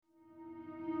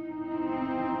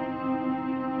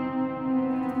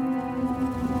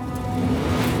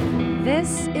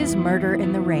is Murder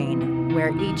in the Rain, where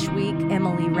each week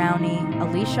Emily Rowney,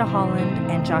 Alicia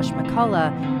Holland, and Josh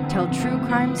McCullough tell true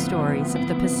crime stories of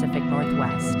the Pacific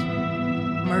Northwest.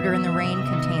 Murder in the Rain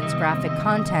contains graphic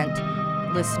content.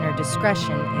 Listener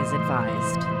discretion is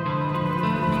advised.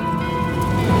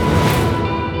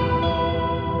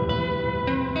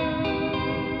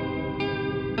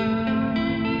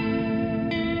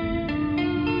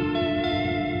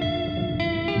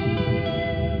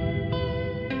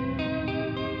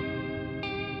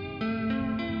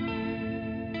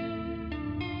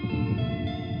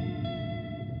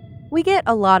 We get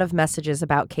a lot of messages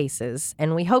about cases,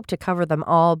 and we hope to cover them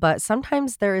all, but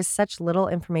sometimes there is such little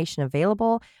information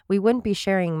available, we wouldn't be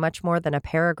sharing much more than a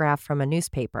paragraph from a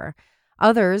newspaper.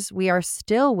 Others, we are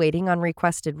still waiting on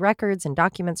requested records and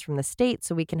documents from the state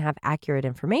so we can have accurate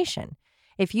information.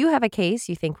 If you have a case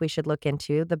you think we should look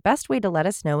into, the best way to let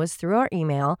us know is through our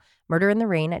email,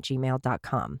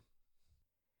 murderintherain@gmail.com.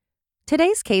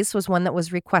 Today's case was one that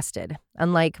was requested.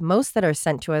 Unlike most that are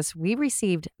sent to us, we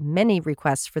received many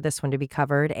requests for this one to be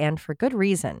covered, and for good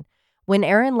reason. When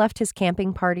Aaron left his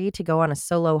camping party to go on a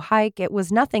solo hike, it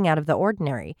was nothing out of the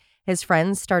ordinary. His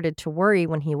friends started to worry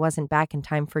when he wasn't back in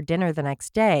time for dinner the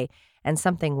next day, and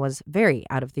something was very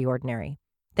out of the ordinary.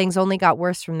 Things only got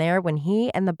worse from there when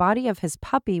he and the body of his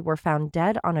puppy were found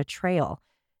dead on a trail.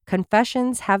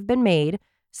 Confessions have been made,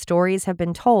 stories have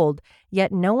been told,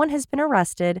 yet no one has been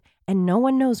arrested, and no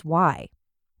one knows why.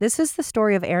 This is the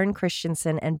story of Aaron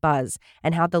Christensen and Buzz,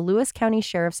 and how the Lewis County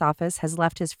Sheriff's Office has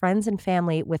left his friends and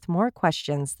family with more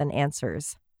questions than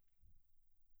answers.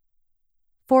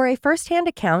 For a first-hand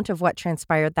account of what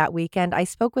transpired that weekend, I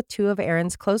spoke with two of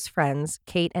Aaron's close friends,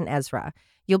 Kate and Ezra.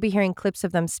 You'll be hearing clips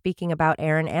of them speaking about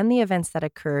Aaron and the events that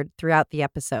occurred throughout the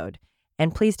episode.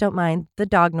 And please don't mind the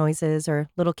dog noises or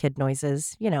little kid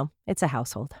noises. You know, it's a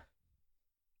household.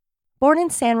 Born in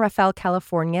San Rafael,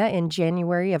 California in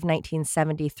January of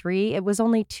 1973, it was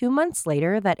only 2 months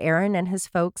later that Aaron and his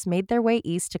folks made their way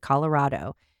east to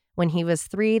Colorado. When he was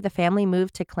 3, the family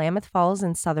moved to Klamath Falls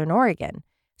in southern Oregon.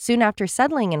 Soon after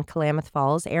settling in Klamath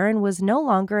Falls, Aaron was no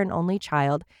longer an only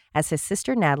child as his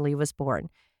sister Natalie was born.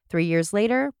 3 years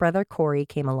later, brother Corey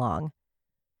came along.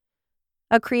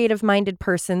 A creative-minded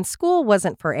person, school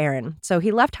wasn't for Aaron, so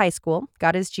he left high school,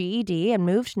 got his GED, and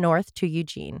moved north to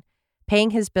Eugene.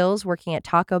 Paying his bills working at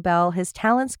Taco Bell, his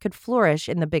talents could flourish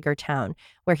in the bigger town,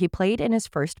 where he played in his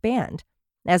first band.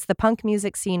 As the punk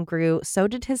music scene grew, so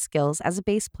did his skills as a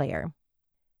bass player.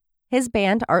 His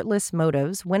band, Artless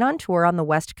Motives, went on tour on the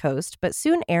West Coast, but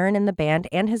soon Aaron and the band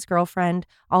and his girlfriend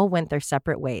all went their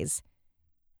separate ways.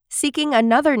 Seeking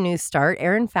another new start,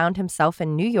 Aaron found himself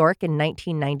in New York in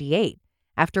 1998.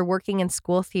 After working in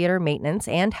school theater maintenance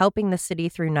and helping the city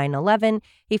through 9/11,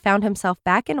 he found himself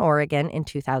back in Oregon in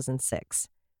 2006.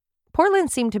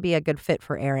 Portland seemed to be a good fit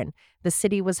for Aaron. The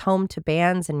city was home to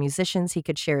bands and musicians he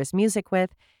could share his music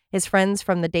with. His friends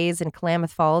from the days in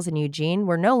Klamath Falls and Eugene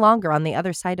were no longer on the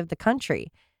other side of the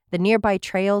country. The nearby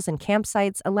trails and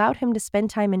campsites allowed him to spend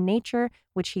time in nature,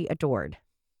 which he adored.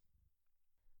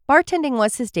 Bartending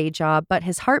was his day job, but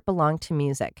his heart belonged to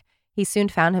music. He soon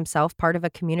found himself part of a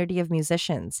community of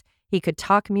musicians. He could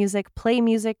talk music, play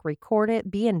music, record it,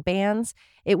 be in bands.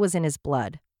 It was in his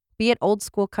blood. Be it old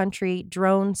school country,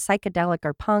 drone, psychedelic,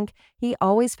 or punk, he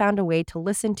always found a way to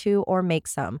listen to or make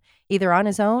some, either on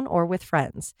his own or with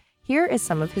friends. Here is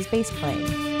some of his bass playing.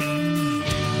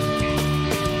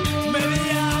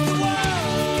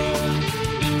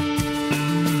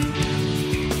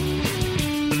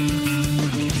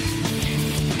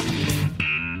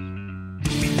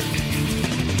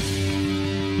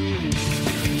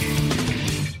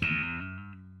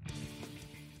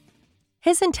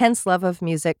 His intense love of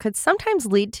music could sometimes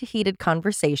lead to heated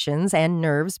conversations and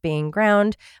nerves being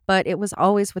ground, but it was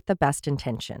always with the best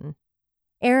intention.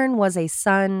 Aaron was a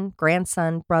son,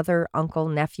 grandson, brother, uncle,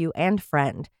 nephew, and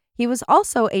friend. He was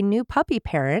also a new puppy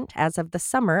parent as of the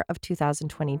summer of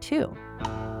 2022.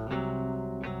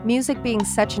 Music being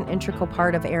such an integral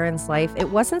part of Aaron's life,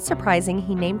 it wasn't surprising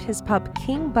he named his pup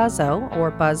King Buzzo,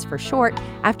 or Buzz for short,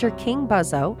 after King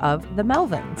Buzzo of the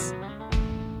Melvins.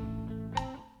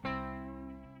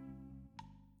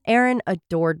 Aaron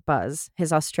adored Buzz,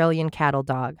 his Australian cattle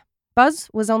dog. Buzz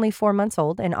was only 4 months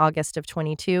old in August of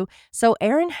 22, so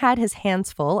Aaron had his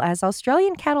hands full as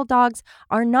Australian cattle dogs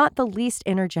are not the least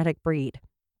energetic breed.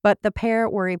 But the pair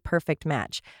were a perfect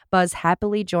match. Buzz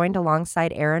happily joined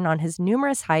alongside Aaron on his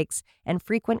numerous hikes and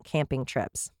frequent camping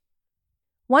trips.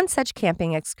 One such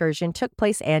camping excursion took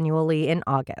place annually in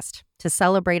August to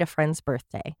celebrate a friend's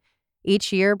birthday.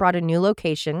 Each year brought a new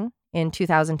location. In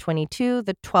 2022,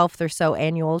 the 12th or so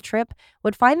annual trip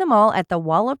would find them all at the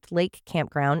Wallop Lake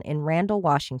Campground in Randall,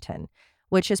 Washington,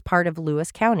 which is part of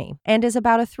Lewis County and is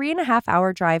about a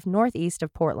 3.5-hour drive northeast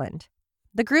of Portland.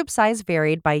 The group size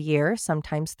varied by year,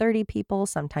 sometimes 30 people,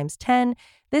 sometimes 10.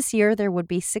 This year, there would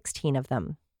be 16 of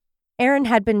them. Aaron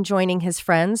had been joining his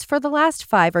friends for the last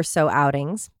 5 or so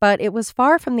outings, but it was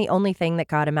far from the only thing that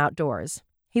got him outdoors.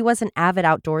 He was an avid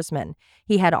outdoorsman.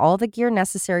 He had all the gear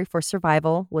necessary for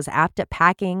survival, was apt at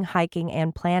packing, hiking,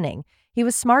 and planning. He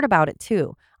was smart about it,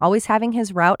 too, always having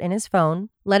his route in his phone,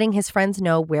 letting his friends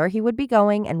know where he would be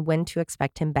going and when to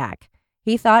expect him back.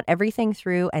 He thought everything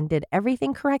through and did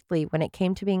everything correctly when it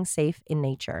came to being safe in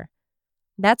nature.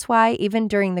 That's why, even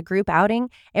during the group outing,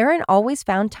 Aaron always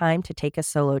found time to take a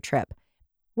solo trip.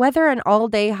 Whether an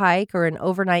all-day hike or an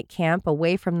overnight camp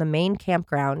away from the main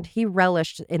campground, he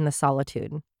relished in the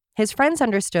solitude. His friends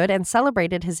understood and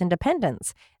celebrated his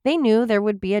independence. They knew there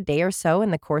would be a day or so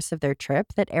in the course of their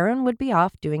trip that Aaron would be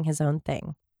off doing his own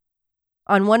thing.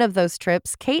 On one of those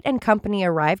trips, Kate and company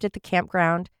arrived at the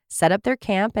campground, set up their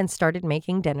camp, and started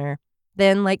making dinner.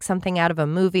 Then, like something out of a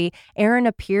movie, Aaron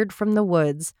appeared from the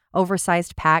woods,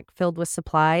 oversized pack filled with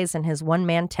supplies and his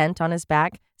one-man tent on his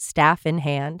back, staff in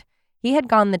hand. He had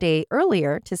gone the day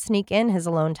earlier to sneak in his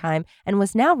alone time and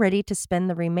was now ready to spend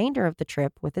the remainder of the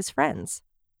trip with his friends.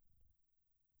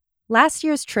 Last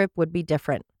year's trip would be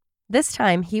different. This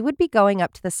time, he would be going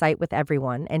up to the site with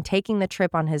everyone and taking the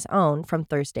trip on his own from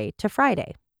Thursday to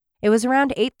Friday. It was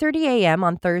around 8:30 a.m.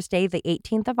 on Thursday, the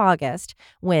 18th of August,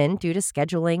 when, due to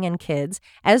scheduling and kids,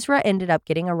 Ezra ended up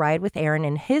getting a ride with Aaron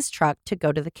in his truck to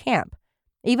go to the camp.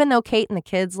 Even though Kate and the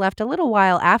kids left a little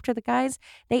while after the guys,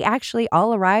 they actually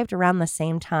all arrived around the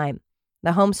same time.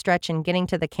 The home stretch in getting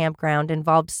to the campground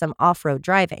involved some off-road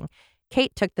driving.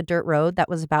 Kate took the dirt road that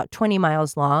was about 20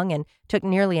 miles long and took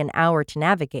nearly an hour to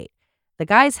navigate. The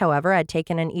guys, however, had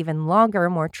taken an even longer,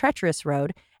 more treacherous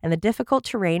road, and the difficult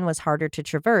terrain was harder to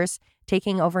traverse,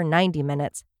 taking over 90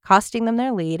 minutes, costing them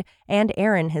their lead and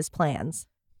Aaron his plans.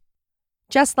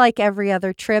 Just like every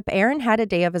other trip, Aaron had a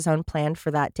day of his own planned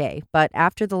for that day, but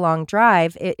after the long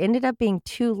drive, it ended up being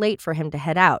too late for him to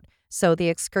head out, so the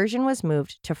excursion was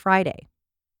moved to Friday.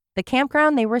 The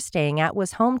campground they were staying at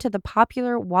was home to the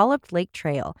popular Wallop Lake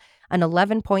Trail, an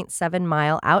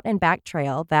 11.7-mile out-and-back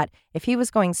trail that, if he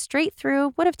was going straight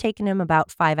through, would have taken him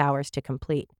about 5 hours to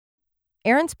complete.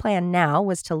 Aaron's plan now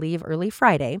was to leave early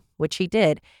Friday, which he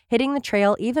did, hitting the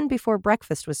trail even before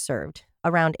breakfast was served,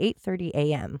 around 8:30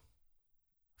 a.m.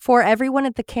 For everyone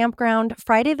at the campground,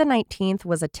 Friday the 19th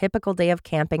was a typical day of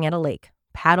camping at a lake.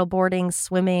 Paddleboarding,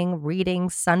 swimming, reading,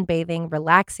 sunbathing,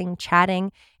 relaxing,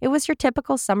 chatting. It was your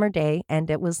typical summer day,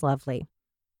 and it was lovely.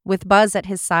 With Buzz at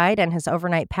his side and his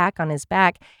overnight pack on his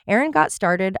back, Aaron got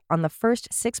started on the first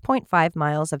 6.5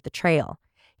 miles of the trail.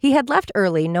 He had left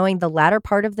early, knowing the latter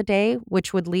part of the day,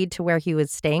 which would lead to where he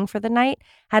was staying for the night,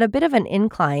 had a bit of an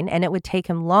incline, and it would take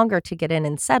him longer to get in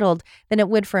and settled than it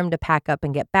would for him to pack up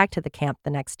and get back to the camp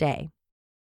the next day.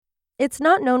 It's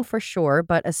not known for sure,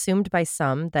 but assumed by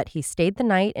some, that he stayed the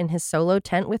night in his solo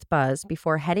tent with Buzz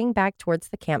before heading back towards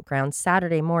the campground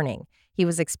Saturday morning. He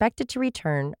was expected to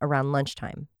return around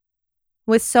lunchtime.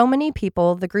 With so many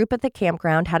people, the group at the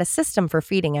campground had a system for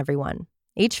feeding everyone.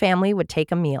 Each family would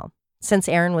take a meal. Since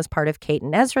Aaron was part of Kate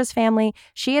and Ezra's family,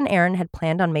 she and Aaron had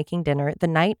planned on making dinner the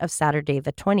night of Saturday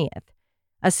the 20th.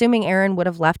 Assuming Aaron would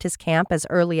have left his camp as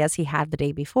early as he had the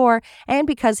day before, and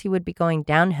because he would be going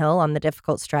downhill on the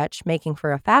difficult stretch, making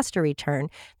for a faster return,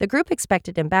 the group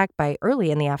expected him back by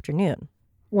early in the afternoon.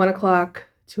 1 o'clock,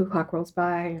 2 o'clock rolls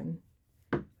by, and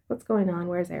what's going on?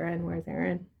 Where's Aaron? Where's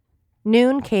Aaron?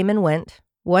 Noon came and went.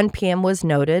 1 p.m. was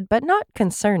noted, but not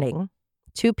concerning.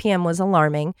 2 p.m. was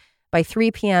alarming. By 3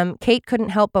 p.m., Kate couldn't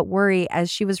help but worry as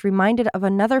she was reminded of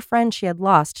another friend she had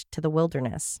lost to the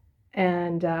wilderness.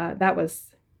 And that was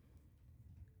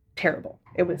terrible.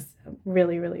 It was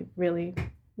really, really, really,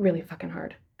 really fucking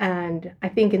hard. And I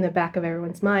think in the back of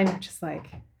everyone's mind, we're just like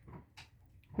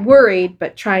worried,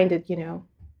 but trying to,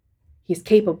 he's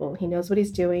capable. He knows what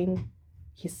he's doing.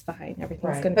 He's fine.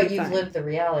 Everything's going to be fine. But you've lived the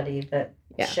reality that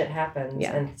shit happens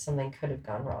and something could have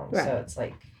gone wrong. Right. So it's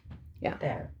like,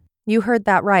 there. You heard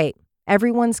that right.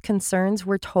 Everyone's concerns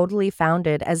were totally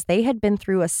founded as they had been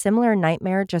through a similar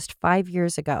nightmare just 5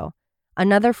 years ago.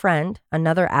 Another friend,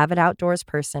 another avid outdoors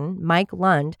person, Mike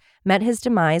Lund, met his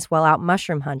demise while out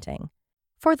mushroom hunting.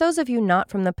 For those of you not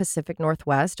from the Pacific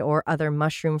Northwest or other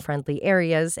mushroom-friendly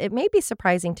areas, it may be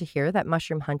surprising to hear that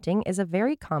mushroom hunting is a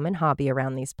very common hobby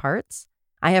around these parts.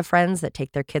 I have friends that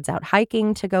take their kids out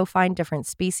hiking to go find different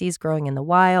species growing in the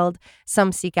wild.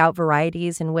 Some seek out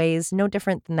varieties in ways no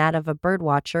different than that of a bird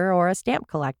watcher or a stamp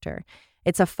collector.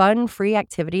 It's a fun, free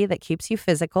activity that keeps you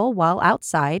physical while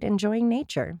outside enjoying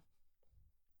nature.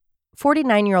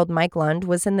 49-year-old Mike Lund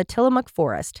was in the Tillamook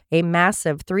Forest, a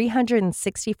massive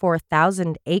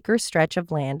 364,000-acre stretch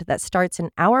of land that starts an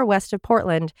hour west of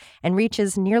Portland and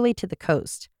reaches nearly to the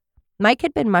coast. Mike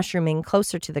had been mushrooming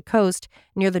closer to the coast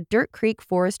near the Dirt Creek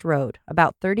Forest Road,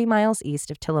 about 30 miles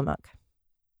east of Tillamook.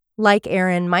 Like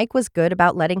Aaron, Mike was good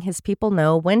about letting his people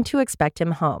know when to expect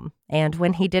him home, and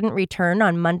when he didn't return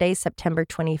on Monday, September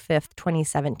 25,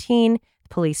 2017,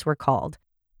 police were called.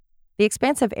 The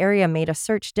expansive area made a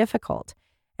search difficult,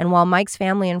 and while Mike's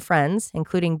family and friends,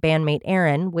 including bandmate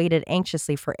Aaron, waited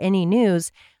anxiously for any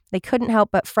news, they couldn't help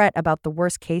but fret about the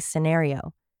worst-case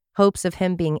scenario. Hopes of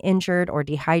him being injured or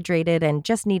dehydrated and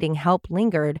just needing help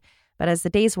lingered, but as the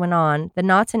days went on, the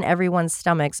knots in everyone's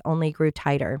stomachs only grew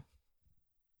tighter.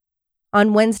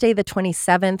 On Wednesday, the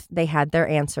 27th, they had their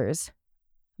answers.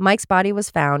 Mike's body was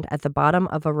found at the bottom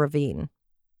of a ravine.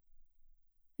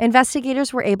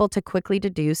 Investigators were able to quickly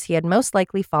deduce he had most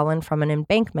likely fallen from an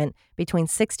embankment between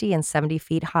 60 and 70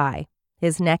 feet high.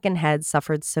 His neck and head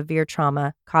suffered severe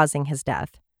trauma, causing his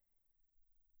death.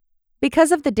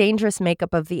 Because of the dangerous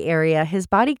makeup of the area, his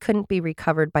body couldn't be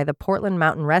recovered by the Portland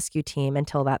Mountain Rescue Team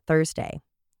until that Thursday.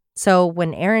 So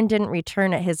when Aaron didn't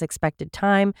return at his expected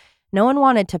time, no one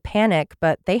wanted to panic,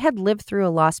 but they had lived through a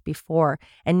loss before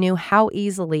and knew how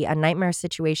easily a nightmare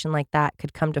situation like that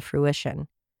could come to fruition.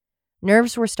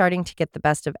 Nerves were starting to get the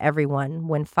best of everyone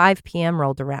when 5 p.m.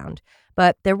 rolled around,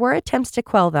 but there were attempts to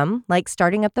quell them, like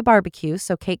starting up the barbecue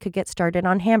so Kate could get started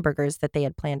on hamburgers that they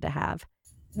had planned to have.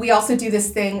 We also do this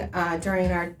thing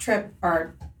during our trip,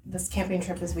 or this camping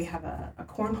trip, is we have a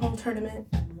cornhole tournament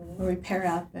where we pair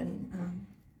up and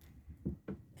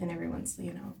everyone's,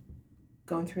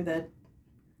 going through the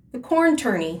corn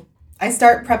tourney. I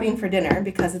start prepping for dinner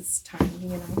because it's time, we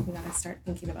gotta start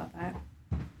thinking about that.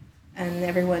 And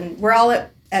everyone, we're all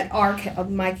at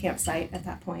my campsite at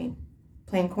that point,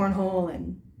 playing cornhole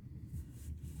and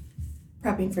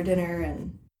prepping for dinner.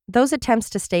 And those attempts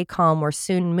to stay calm were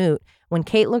soon moot when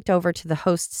Kate looked over to the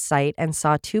host's site and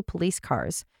saw 2 police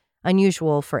cars,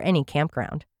 unusual for any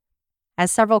campground. As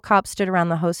several cops stood around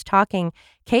the host talking,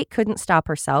 Kate couldn't stop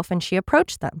herself and she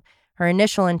approached them. Her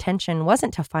initial intention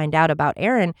wasn't to find out about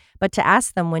Aaron, but to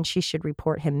ask them when she should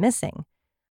report him missing.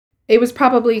 It was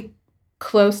probably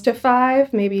close to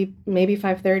 5, maybe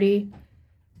 5:30.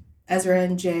 Ezra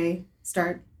and Jay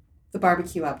start the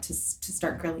barbecue up to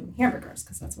start grilling hamburgers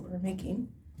because that's what we're making.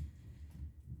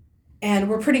 And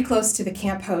we're pretty close to the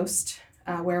camp host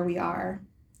where we are,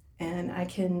 and I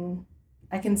can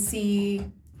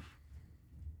see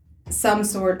some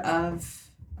sort of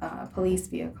police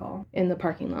vehicle in the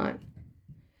parking lot.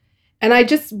 And I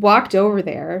just walked over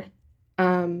there.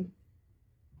 And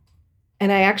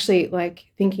I actually,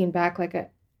 thinking back, I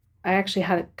actually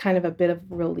had kind of a bit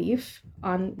of relief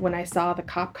on when I saw the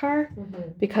cop car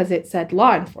because it said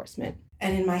law enforcement.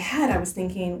 And in my head, I was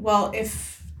thinking, well,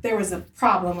 if there was a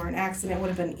problem or an accident, it would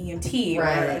have been EMT or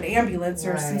an ambulance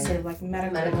or some sort of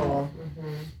medical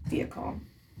vehicle.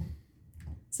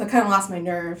 So I kind of lost my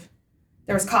nerve.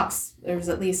 There was cops. There was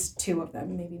at least 2 of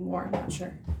them, maybe more, I'm not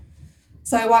sure.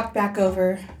 So I walked back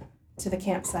over to the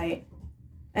campsite.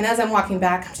 And as I'm walking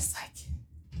back, I'm just I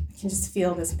can just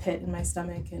feel this pit in my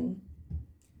stomach. And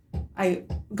I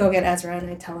go get Ezra and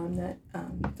I tell him that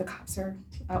the cops are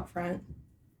out front.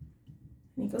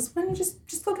 And he goes, why don't you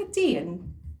just go get Dee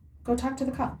and go talk to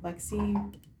the cop? See,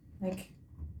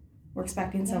 we're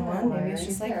expecting someone. Maybe it's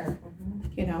just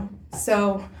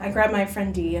So I grab my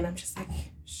friend Dee and I'm just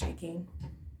shaking.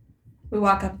 We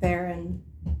walk up there and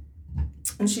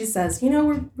she says,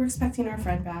 we're expecting our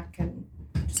friend back and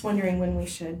just wondering when we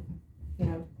should,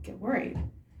 get worried.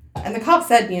 And the cop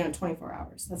said, 24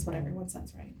 hours. That's what everyone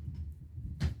says, right?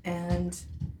 And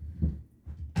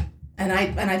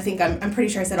I think I'm pretty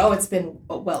sure I said, it's been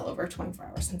well over 24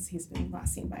 hours since he's been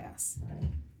last seen by us.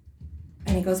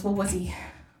 And he goes, well, was he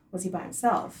by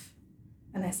himself?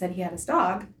 And I said he had his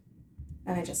dog.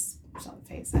 And I just saw the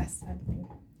face. And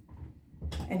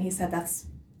he said,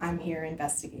 I'm here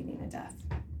investigating a death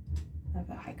of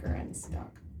a hiker and his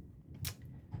dog.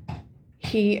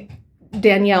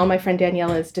 My friend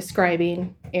Danielle is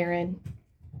describing Aaron,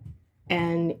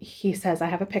 and he says, I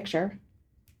have a picture.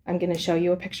 I'm going to show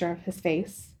you a picture of his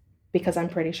face because I'm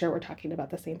pretty sure we're talking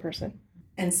about the same person.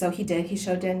 And so he did. He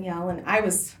showed Danielle, and I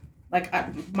was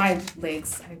my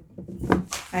legs,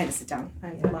 I had to sit down.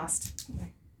 I lost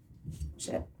my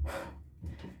shit.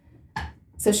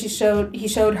 So he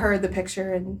showed her the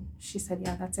picture, and she said,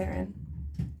 yeah, that's Aaron.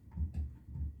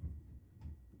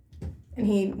 And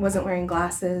he wasn't wearing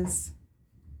glasses.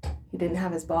 He didn't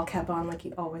have his ball cap on like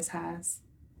he always has.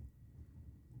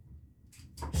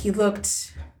 he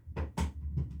looked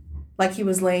like he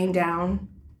was laying down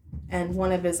and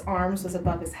one of his arms was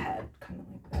above his head, kind of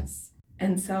like this.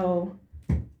 And so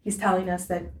he's telling us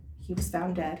that he was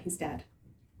found dead, he's dead,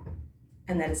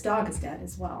 and that his dog is dead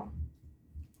as well.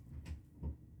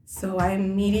 So I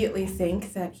immediately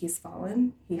think that he's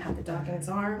fallen. He had the dog in his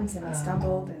arms and he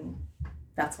stumbled, and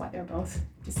that's why they're both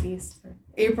deceased.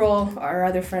 April, our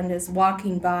other friend, is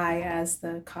walking by as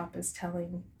the cop is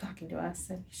talking to us,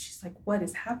 and she's like, "What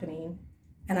is happening?"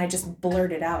 And I just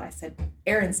blurted out, I said,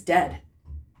 "Aaron's dead."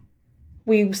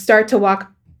 We start to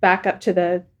walk back up to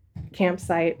the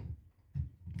campsite,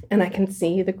 and I can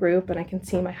see the group, and I can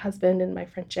see my husband and my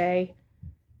friend Jay,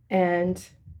 and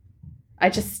I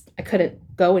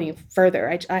couldn't go any further.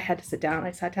 I had to sit down.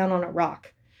 I sat down on a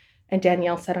rock, and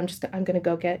Danielle said, I'm going to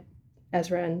go get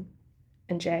Ezra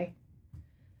and Jay.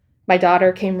 My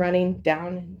daughter came running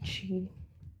down,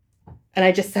 and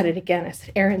I just said it again. I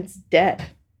said, "Aaron's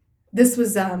dead." This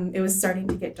was, it was starting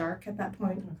to get dark at that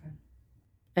point. Okay.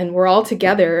 And we're all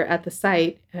together at the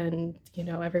site, and,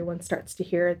 everyone starts to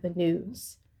hear the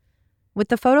news. With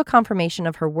the photo confirmation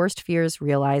of her worst fears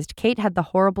realized, Kate had the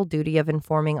horrible duty of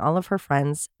informing all of her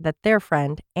friends that their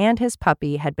friend and his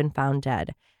puppy had been found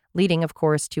dead, leading, of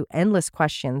course, to endless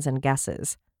questions and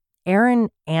guesses. Aaron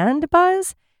and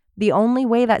Buzz? The only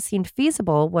way that seemed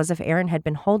feasible was if Aaron had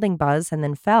been holding Buzz and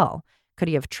then fell. Could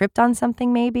he have tripped on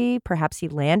something maybe? Perhaps he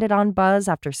landed on Buzz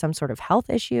after some sort of health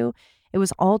issue? It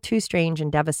was all too strange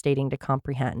and devastating to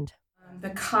comprehend. The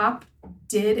cop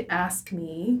did ask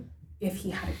me if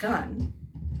he had a gun.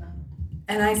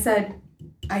 And I said,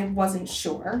 I wasn't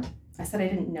sure. I said I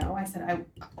didn't know. I said,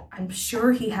 I'm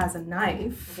sure he has a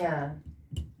knife. Yeah.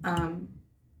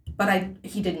 But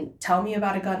he didn't tell me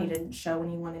about a gun. He didn't show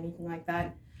anyone anything like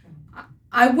that.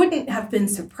 I wouldn't have been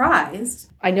surprised.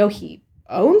 I know he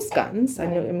owns guns.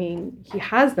 He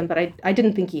has them, but I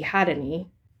didn't think he had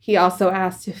any. He also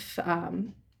asked if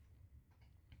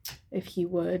he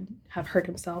would have hurt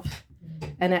himself.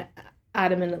 And I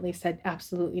adamantly said,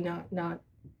 absolutely not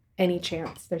any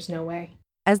chance. There's no way.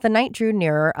 As the night drew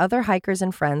nearer, other hikers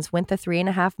and friends went the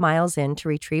 3.5 miles in to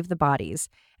retrieve the bodies.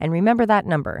 And remember that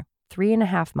number,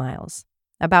 3.5 miles.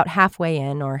 About halfway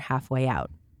in or halfway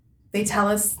out. They tell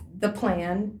us the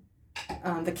plan.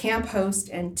 The camp host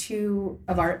and 2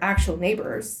 of our actual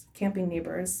neighbors, camping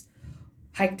neighbors,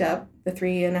 hiked up the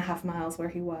 3.5 miles where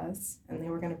he was, and they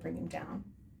were going to bring him down.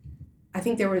 I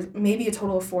think there was maybe a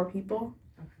total of 4 people,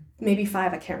 maybe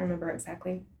 5, I can't remember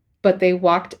exactly. But they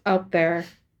walked up there,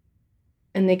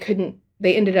 and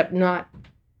they ended up not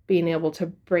being able to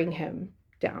bring him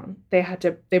down.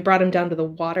 They brought him down to the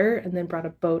water and then brought a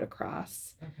boat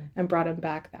across and brought him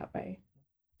back that way.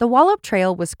 The Wallop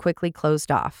Trail was quickly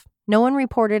closed off. No one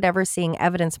reported ever seeing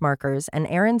evidence markers, and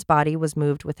Aaron's body was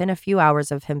moved within a few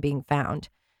hours of him being found.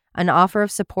 An offer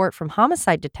of support from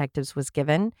homicide detectives was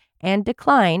given and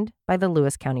declined by the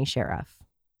Lewis County Sheriff.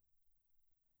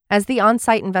 As the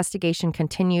on-site investigation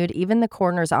continued, even the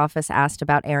coroner's office asked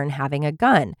about Aaron having a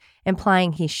gun,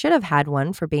 implying he should have had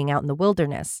one for being out in the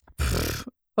wilderness.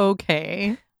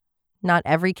 Okay. Not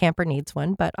every camper needs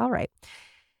one, but all right.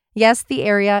 Yes, the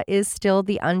area is still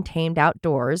the untamed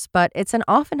outdoors, but it's an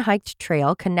often hiked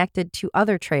trail connected to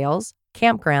other trails,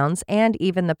 campgrounds, and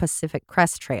even the Pacific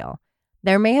Crest Trail.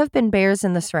 There may have been bears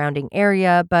in the surrounding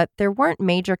area, but there weren't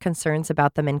major concerns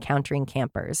about them encountering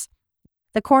campers.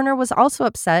 The coroner was also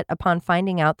upset upon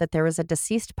finding out that there was a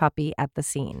deceased puppy at the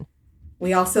scene.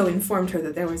 We also informed her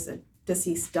that there was a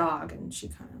deceased dog, and she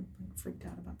kind of freaked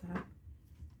out about that.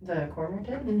 The coroner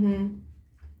did? Mm-hmm.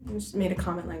 I just made a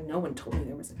comment like, no one told me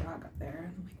there was a dog up there.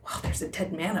 And I'm like, wow, there's a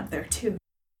dead man up there too.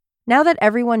 Now that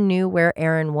everyone knew where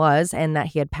Aaron was and that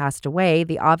he had passed away,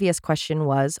 the obvious question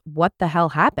was, what the hell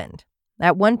happened?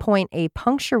 At one point, a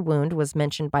puncture wound was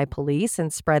mentioned by police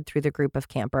and spread through the group of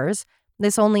campers.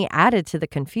 This only added to the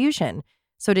confusion.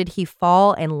 So did he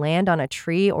fall and land on a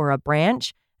tree or a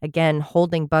branch, again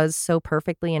holding Buzz so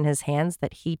perfectly in his hands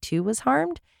that he too was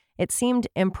harmed? It seemed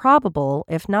improbable,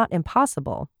 if not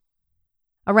impossible.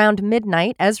 Around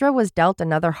midnight, Ezra was dealt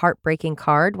another heartbreaking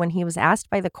card when he was asked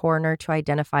by the coroner to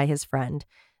identify his friend.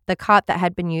 The cot that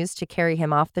had been used to carry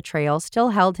him off the trail still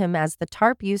held him as the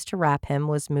tarp used to wrap him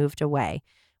was moved away.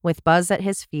 With Buzz at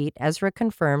his feet, Ezra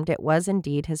confirmed it was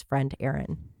indeed his friend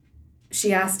Aaron.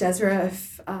 She asked Ezra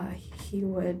if he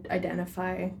would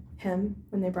identify him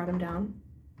when they brought him down,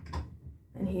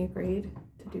 and he agreed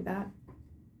to do that,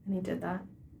 and he did that.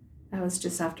 That was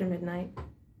just after midnight.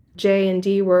 Jay and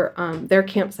Dee were, their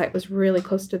campsite was really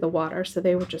close to the water, so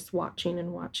they were just watching,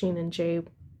 and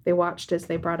they watched as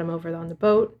they brought him over on the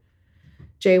boat.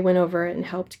 Jay went over and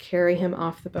helped carry him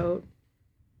off the boat.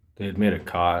 They had made a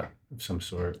cot of some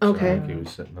sort. Okay. So I think he was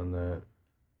sitting on that.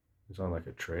 He was on like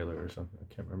a trailer or something.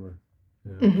 I can't remember.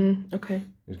 Yeah. Mm-hmm. Okay.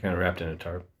 He was kind of wrapped in a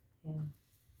tarp. Yeah.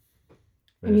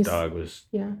 And his dog was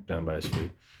yeah. down by his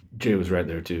feet. Jay was right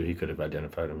there too. He could have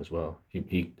identified him as well.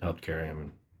 He helped carry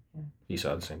him, and he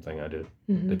saw the same thing I did.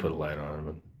 Mm-hmm. They put a light on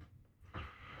him,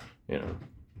 and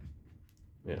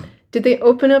yeah. Did they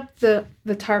open up the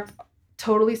tarp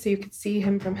totally so you could see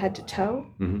him from head to toe?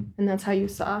 Mm-hmm. And that's how you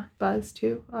saw Buzz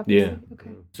too, obviously? Yeah.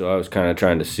 Okay. So I was kind of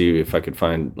trying to see if I could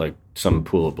find like some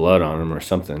pool of blood on him or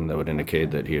something that would indicate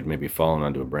that he had maybe fallen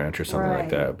onto a branch or something like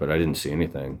that. But I didn't see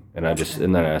anything. And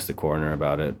then I asked the coroner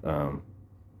about it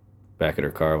back at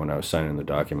her car when I was signing the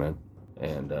document.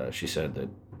 And she said that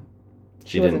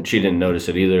she didn't notice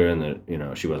it either, and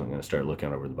that, she wasn't going to start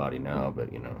looking over the body now, but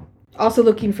Also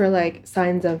looking for like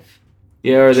signs of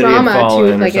or that he had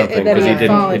fallen like or something, that because he had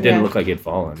fallen, it didn't look like he'd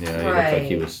fallen. Yeah, he looked like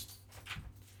he Right. was.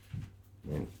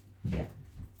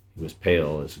 He was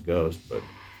pale as a ghost, but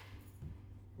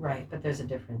Right, but there's a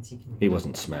difference. he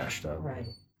wasn't smashed up. Right.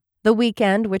 The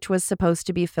weekend, which was supposed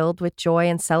to be filled with joy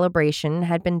and celebration,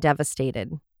 had been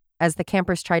devastated. As the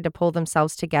campers tried to pull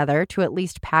themselves together to at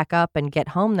least pack up and get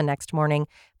home the next morning,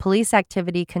 police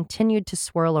activity continued to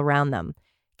swirl around them.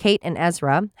 Kate and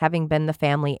Ezra, having been the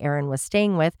family Aaron was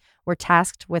staying with, were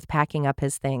tasked with packing up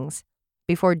his things.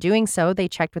 Before doing so, they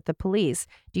checked with the police.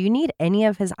 Do you need any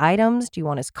of his items? Do you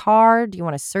want his car? Do you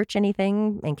want to search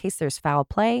anything in case there's foul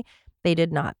play? They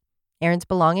did not. Aaron's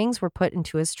belongings were put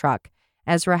into his truck.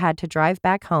 Ezra had to drive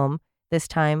back home, this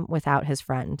time without his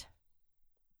friend.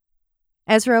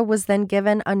 Ezra was then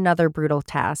given another brutal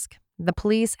task. The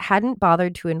police hadn't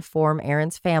bothered to inform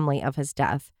Aaron's family of his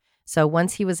death. So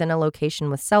once he was in a location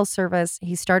with cell service,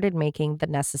 he started making the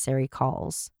necessary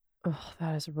calls. Oh,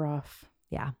 that is rough.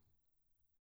 Yeah.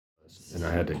 And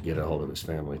I had to get a hold of his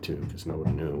family too, because no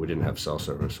one knew. We didn't have cell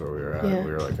service where we were at. Yeah.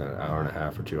 We were like an hour and a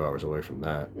half or 2 hours away from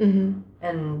that. Mm-hmm.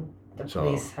 And the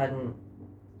police hadn't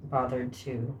bothered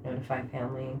to notify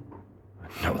family?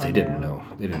 No, they didn't know.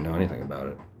 They didn't know anything about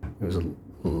it. It was a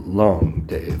long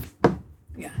day of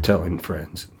telling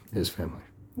friends, his family.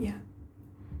 Yeah.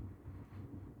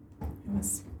 It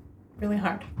was really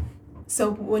hard.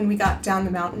 So when we got down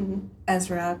the mountain,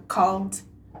 Ezra called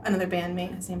another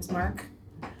bandmate. His name's Mark.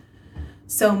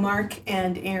 So Mark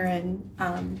and Aaron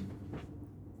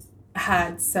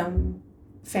had some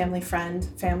family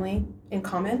in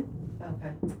common.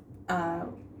 Okay.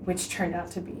 Which turned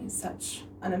out to be such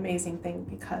an amazing thing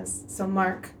because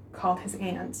Mark called his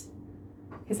aunt.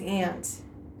 His aunt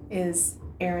is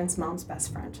Aaron's mom's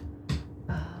best friend.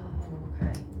 Oh,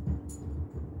 okay.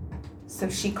 So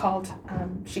she called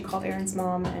Aaron's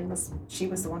mom and she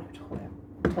was the one who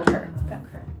told her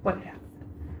what had happened.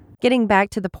 Getting back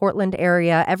to the Portland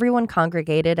area, everyone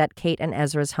congregated at Kate and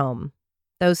Ezra's home.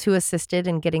 Those who assisted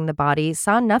in getting the body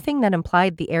saw nothing that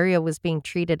implied the area was being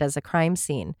treated as a crime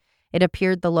scene. It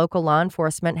appeared the local law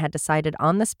enforcement had decided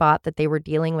on the spot that they were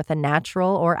dealing with a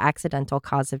natural or accidental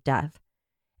cause of death.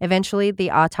 Eventually, the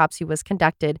autopsy was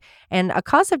conducted, and a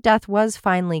cause of death was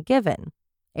finally given.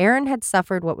 Aaron had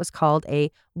suffered what was called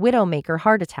a widowmaker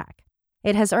heart attack.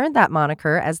 It has earned that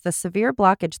moniker as the severe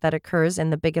blockage that occurs in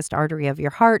the biggest artery of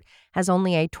your heart has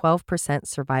only a 12%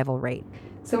 survival rate.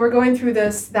 So we're going through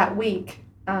this that week.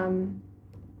 I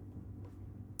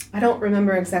don't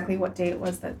remember exactly what day it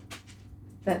was that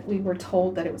we were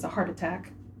told that it was a heart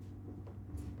attack.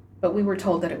 But we were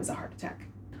told that it was a heart attack.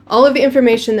 All of the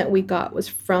information that we got was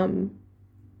from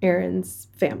Aaron's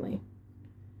family.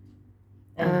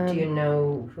 And do you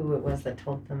know who it was that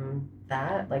told them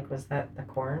that? Like, was that the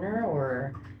coroner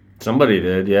or? Somebody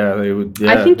did, yeah. They would.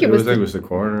 Yeah, I think it was the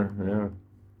coroner.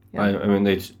 Yeah. I mean,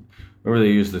 they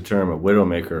used the term a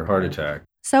widowmaker heart attack.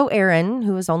 So Aaron,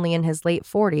 who was only in his late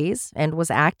 40s and was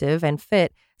active and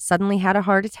fit, suddenly had a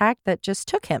heart attack that just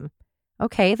took him.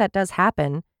 Okay, that does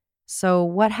happen. So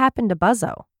what happened to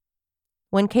Buzzo?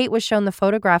 When Kate was shown the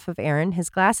photograph of Aaron, his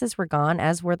glasses were gone,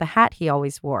 as were the hat he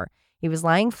always wore. He was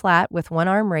lying flat with one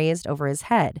arm raised over his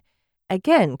head.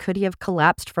 Again, could he have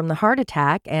collapsed from the heart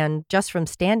attack and, just from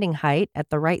standing height at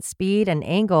the right speed and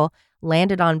angle,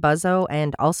 landed on Buzzo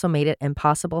and also made it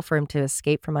impossible for him to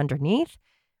escape from underneath?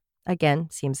 Again,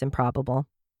 seems improbable.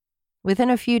 Within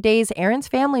a few days, Aaron's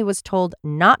family was told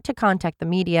not to contact the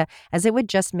media as it would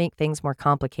just make things more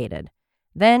complicated.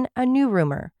 Then a new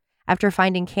rumor. After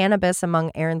finding cannabis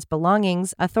among Aaron's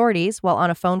belongings, authorities, while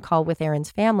on a phone call with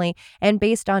Aaron's family and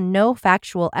based on no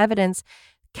factual evidence,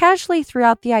 casually threw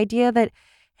out the idea that,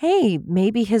 hey,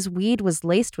 maybe his weed was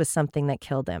laced with something that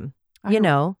killed him.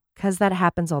 Because that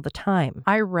happens all the time.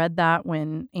 I read that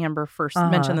when Amber first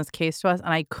mentioned this case to us,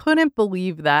 and I couldn't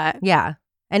believe that. Yeah.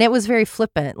 And it was very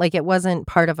flippant. Like, it wasn't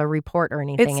part of a report or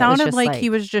anything. It sounded was just like he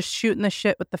was just shooting the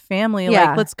shit with the family.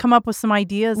 Yeah. Like, let's come up with some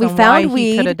ideas We on found why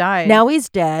weed. he could have died. Now he's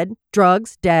dead.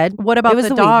 Drugs, dead. What about was the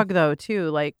the weed. dog, though, too?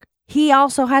 Like, He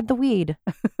also had the weed.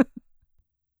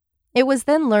 It was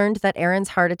then learned that Aaron's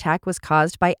heart attack was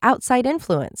caused by outside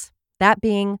influence, that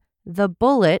being the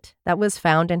bullet that was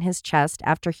found in his chest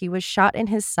after he was shot in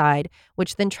his side,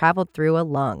 which then traveled through a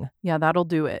lung. yeah, that'll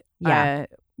do it. Yeah.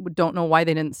 I don't know why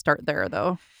they didn't start there,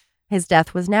 though. His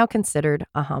death was now considered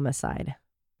a homicide.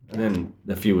 And then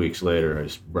a few weeks later,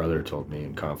 his brother told me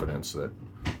in confidence that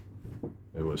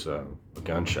it was a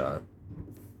gunshot.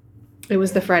 It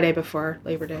was the Friday before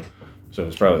Labor Day. So it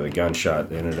was probably the gunshot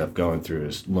that ended up going through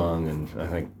his lung and I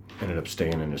think ended up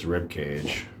staying in his rib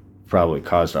cage. Probably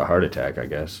caused a heart attack, I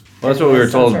guess. Well, that's what we were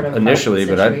Some told sort of initially,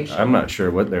 heart but situation. I'm not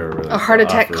sure what they were really. A heart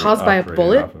attack caused by a operating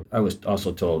bullet? off of. I was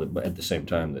also told at the same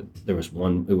time that there was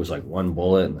one. It was like one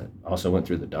bullet, and that also went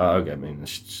through the dog. I mean,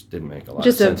 this just didn't make a lot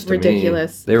Just of a sense to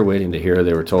ridiculous- me. They were waiting to hear.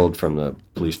 They were told from the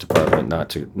police department not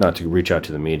to reach out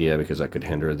to the media because that could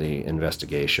hinder the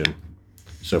investigation.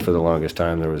 So for the longest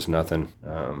time, there was nothing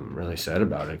really said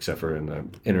about it, except for in the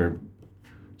inner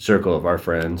circle of our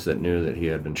friends that knew that he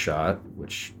had been shot,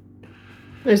 which,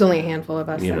 There's only a handful of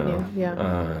us you that know, knew.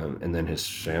 Yeah. and then his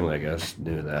family, I guess,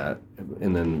 knew that.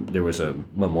 And then there was a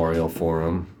memorial for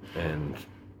him, and,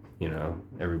 you know,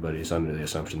 everybody's under the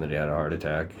assumption that he had a heart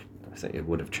attack. I think it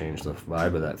would have changed the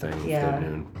vibe of that thing if Yeah.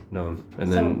 they'd known.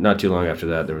 And then not too long after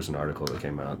that, there was an article that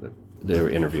came out that they were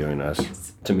interviewing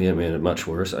us. To me, it made it much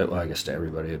worse. I guess to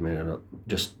everybody, it made it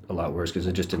just a lot worse because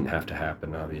it just didn't have to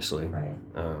happen, obviously. Right.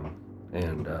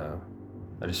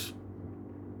 I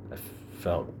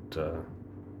felt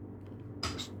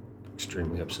just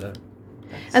extremely upset.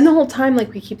 And the whole time,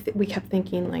 like, we kept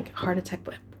thinking, like, heart attack,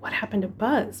 but what happened to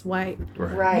Buzz? Why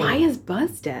Right. is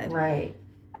Buzz dead? Right.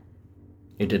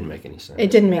 It didn't make any sense.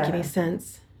 It didn't make Yeah. any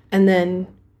sense. And then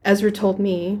Ezra told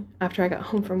me after I got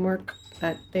home from work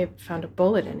that they found a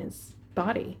bullet in his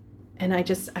body. And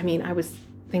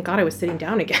thank God I was sitting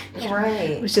down again. It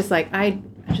Right. was just like, I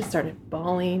just started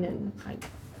bawling and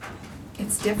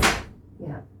It's different.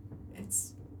 Yeah.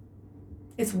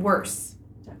 It's worse.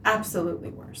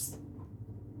 Absolutely worse.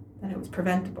 That it was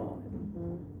preventable.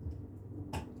 Mhm.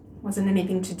 It wasn't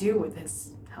anything to do with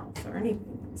his health or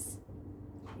anything.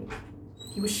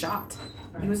 He was shot.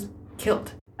 He was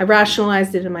killed. I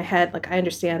rationalized it in my head. Like, I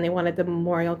understand they wanted the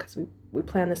memorial because we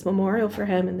planned this memorial for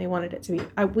him and they wanted it to be,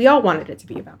 we all wanted it to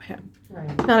be about him.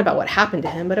 Right. Not about what happened to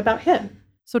him, but about him.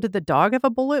 So did the dog have a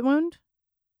bullet wound?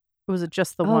 Or was it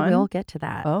just the Oh, one? we'll get to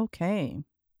that. Okay.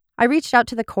 I reached out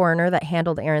to the coroner that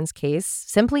handled Aaron's case,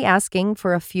 simply asking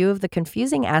for a few of the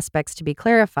confusing aspects to be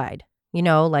clarified. You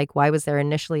know, like, why was there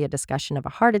initially a discussion of a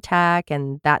heart attack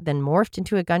and that then morphed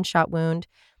into a gunshot wound?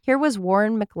 Here was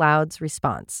Warren McLeod's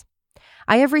response.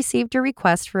 I have received a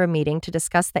request for a meeting to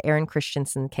discuss the Aaron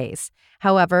Christensen case.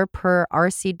 However, per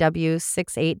RCW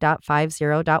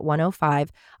 68.50.105,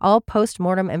 all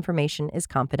post-mortem information is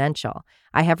confidential.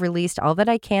 I have released all that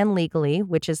I can legally,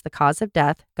 which is the cause of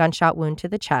death, gunshot wound to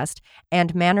the chest,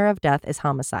 and manner of death is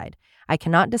homicide. I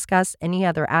cannot discuss any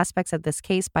other aspects of this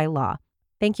case by law.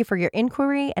 Thank you for your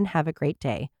inquiry and have a great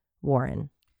day. Warren.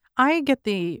 I get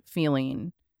the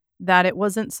feeling that it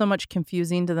wasn't so much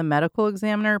confusing to the medical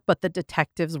examiner, but the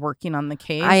detectives working on the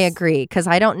case. I agree, because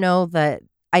I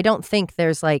don't think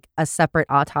there's like a separate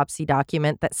autopsy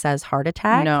document that says heart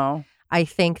attack. No. I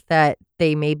think that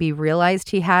they maybe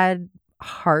realized he had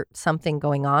something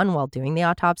going on while doing the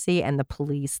autopsy, and the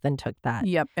police then took that.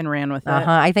 Yep, and ran with it.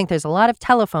 I think there's a lot of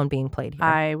telephone being played here,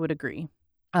 I would agree.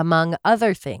 among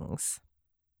other things.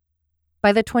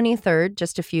 By the 23rd,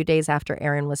 just a few days after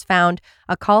Aaron was found,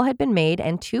 a call had been made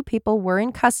and 2 people were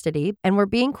in custody and were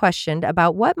being questioned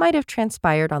about what might have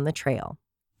transpired on the trail.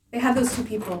 They had those 2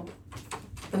 people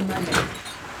the Monday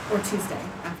or Tuesday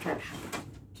after it happened.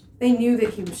 They knew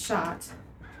that he was shot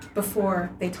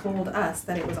before they told us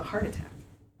that it was a heart attack.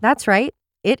 That's right.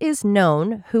 It is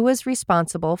known who was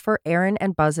responsible for Aaron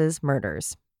and Buzz's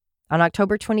murders. On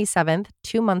October 27th,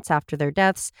 2 months after their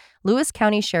deaths, Lewis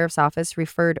County Sheriff's Office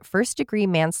referred first-degree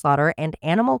manslaughter and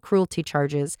animal cruelty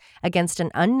charges against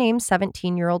an unnamed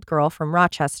 17-year-old girl from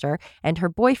Rochester and her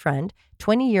boyfriend,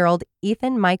 20-year-old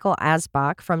Ethan Michael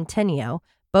Asbach from Tenio,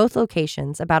 both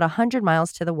locations about 100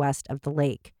 miles to the west of the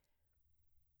lake.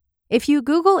 If you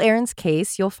Google Aaron's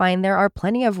case, you'll find there are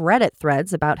plenty of Reddit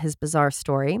threads about his bizarre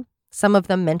story. Some of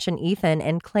them mention Ethan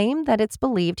and claim that it's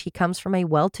believed he comes from a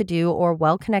well-to-do or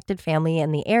well-connected family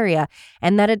in the area,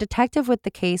 and that a detective with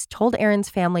the case told Aaron's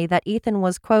family that Ethan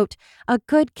was, quote, a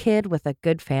good kid with a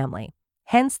good family,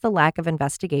 hence the lack of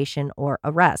investigation or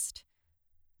arrest.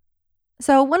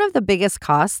 So, one of the biggest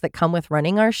costs that come with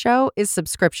running our show is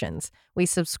subscriptions. We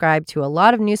subscribe to a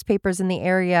lot of newspapers in the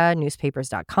area,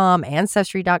 newspapers.com,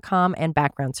 Ancestry.com, and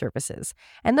background services.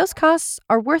 And those costs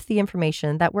are worth the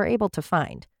information that we're able to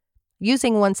find.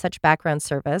 Using one such background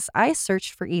service, I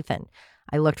searched for Ethan.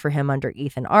 I looked for him under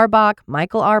Ethan Arbach,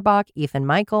 Michael Arbach, Ethan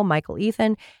Michael, Michael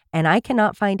Ethan, and I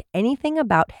cannot find anything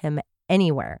about him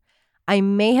anywhere. I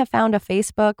may have found a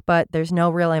Facebook, but there's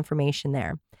no real information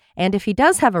there. And if he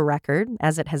does have a record,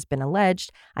 as it has been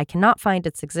alleged, I cannot find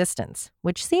its existence,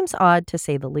 which seems odd to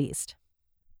say the least.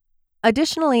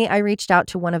 Additionally, I reached out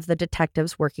to one of the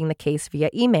detectives working the case via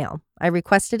email. I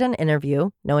requested an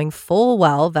interview, knowing full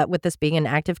well that with this being an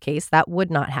active case, that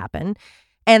would not happen.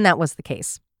 And that was the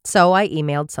case. So I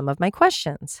emailed some of my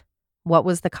questions. What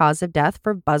was the cause of death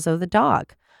for Buzzo the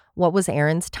dog? What was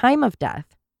Aaron's time of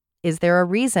death? Is there a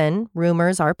reason,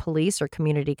 rumors are police or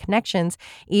community connections,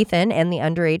 Ethan and the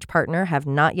underage partner have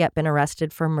not yet been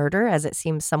arrested for murder, as it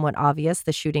seems somewhat obvious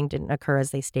the shooting didn't occur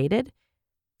as they stated?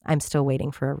 I'm still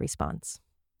waiting for a response.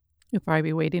 You'll probably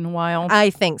be waiting a while. I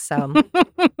think so.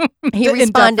 He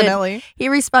responded. Definitely. He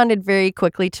responded very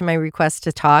quickly to my request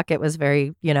to talk. It was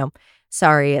very,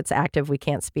 sorry, it's active, we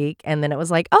can't speak. And then it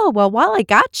was like, oh, well, while I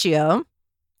got you,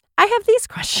 I have these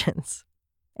questions.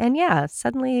 And yeah,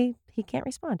 suddenly he can't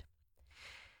respond.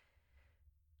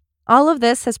 All of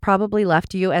this has probably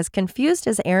left you as confused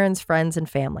as Aaron's friends and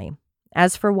family.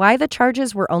 As for why the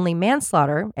charges were only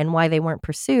manslaughter and why they weren't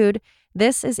pursued,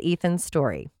 this is Ethan's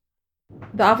story.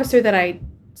 The officer that I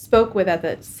spoke with at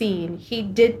the scene, he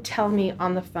did tell me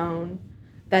on the phone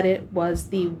that it was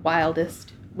the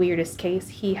wildest, weirdest case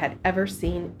he had ever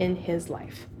seen in his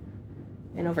life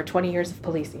in over 20 years of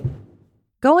policing.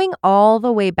 Going all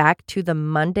the way back to the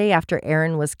Monday after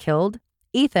Aaron was killed,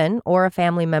 Ethan, or a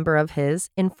family member of his,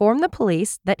 informed the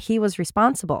police that he was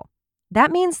responsible. That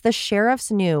means the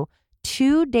sheriffs knew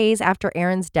 2 days after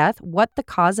Aaron's death what the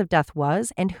cause of death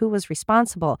was and who was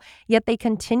responsible, yet they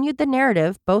continued the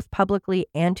narrative, both publicly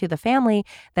and to the family,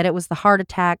 that it was the heart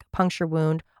attack, puncture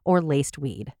wound, or laced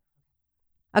weed.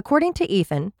 According to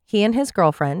Ethan, he and his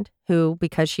girlfriend, who,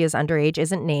 because she is underage,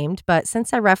 isn't named, but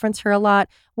since I reference her a lot,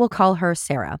 we'll call her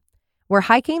Sarah, were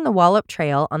hiking the Wallop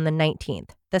Trail on the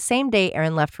 19th, the same day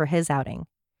Aaron left for his outing.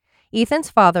 Ethan's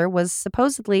father was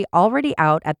supposedly already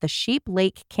out at the Sheep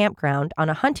Lake campground on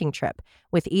a hunting trip,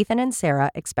 with Ethan and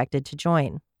Sarah expected to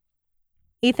join.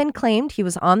 Ethan claimed he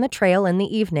was on the trail in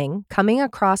the evening, coming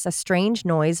across a strange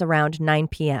noise around 9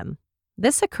 p.m.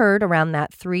 This occurred around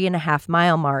that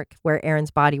 3.5-mile mark where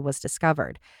Aaron's body was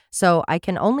discovered, so I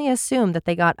can only assume that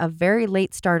they got a very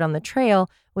late start on the trail,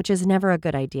 which is never a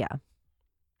good idea.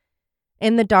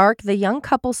 In the dark, the young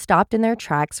couple stopped in their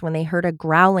tracks when they heard a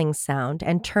growling sound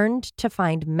and turned to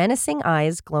find menacing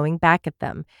eyes glowing back at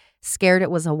them. Scared it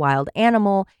was a wild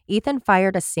animal, Ethan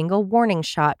fired a single warning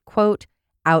shot, quote,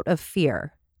 out of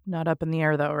fear. Not up in the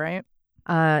air though, right?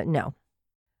 No.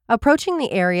 Approaching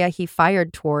the area he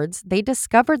fired towards, they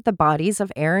discovered the bodies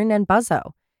of Aaron and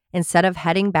Buzzo. Instead of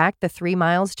heading back the 3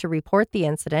 miles to report the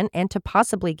incident and to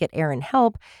possibly get Aaron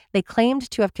help, they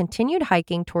claimed to have continued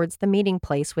hiking towards the meeting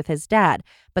place with his dad,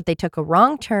 but they took a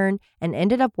wrong turn and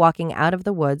ended up walking out of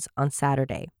the woods on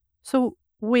Saturday. So,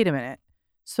 wait a minute.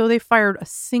 So they fired a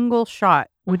single shot,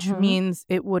 which means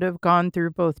it would have gone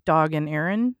through both Dog and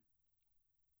Aaron?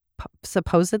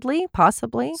 Supposedly,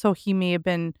 possibly. So he may have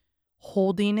been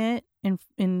holding it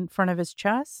in front of his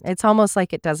chest? It's almost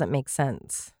like it doesn't make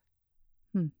sense.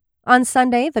 On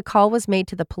Sunday, the call was made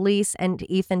to the police and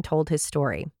Ethan told his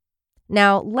story.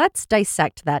 Now, let's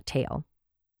dissect that tale.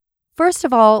 First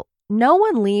of all, no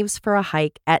one leaves for a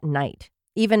hike at night.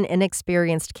 Even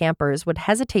inexperienced campers would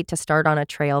hesitate to start on a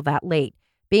trail that late.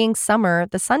 Being summer,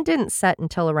 the sun didn't set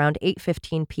until around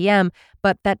 8:15 p.m.,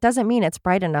 but that doesn't mean it's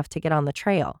bright enough to get on the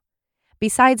trail.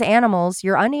 Besides animals,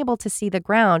 you're unable to see the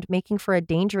ground, making for a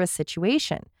dangerous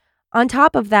situation. On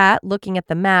top of that, looking at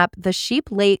the map, the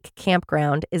Sheep Lake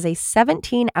campground is a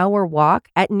 17-hour walk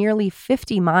at nearly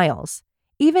 50 miles.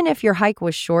 Even if your hike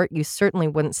was short, you certainly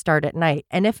wouldn't start at night.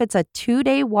 And if it's a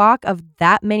 2-day walk of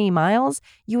that many miles,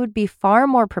 you would be far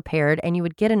more prepared and you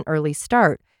would get an early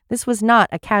start. This was not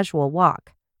a casual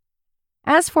walk.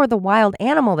 As for the wild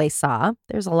animal they saw,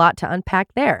 there's a lot to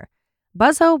unpack there.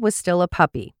 Buzzo was still a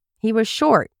puppy. He was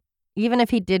short. Even if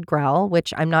he did growl,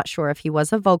 which I'm not sure if he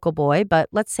was a vocal boy, but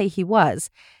let's say he was,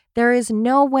 there is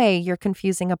no way you're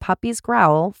confusing a puppy's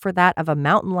growl for that of a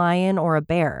mountain lion or a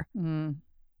bear.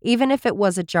 Even if it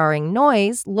was a jarring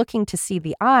noise, looking to see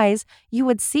the eyes, you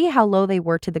would see how low they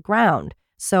were to the ground.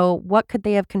 So what could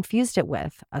they have confused it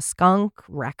with? A skunk?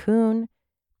 Raccoon?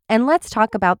 And let's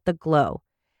talk about the glow.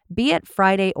 Be it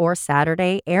Friday or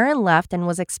Saturday, Aaron left and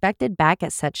was expected back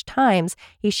at such times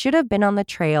he should have been on the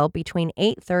trail between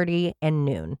 8:30 and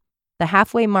noon. The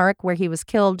halfway mark where he was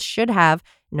killed should have,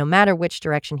 no matter which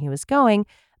direction he was going,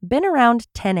 been around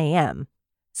 10 a.m.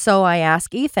 So I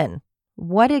ask Ethan,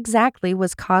 what exactly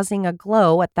was causing a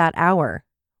glow at that hour?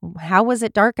 How was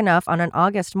it dark enough on an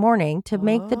August morning to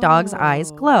make the dog's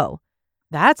eyes glow?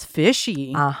 That's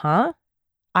fishy. Uh-huh.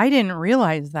 I didn't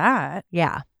realize that.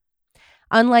 Yeah.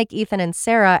 Unlike Ethan and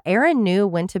Sarah, Aaron knew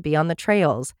when to be on the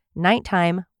trails.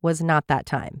 Nighttime was not that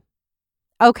time.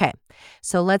 Okay,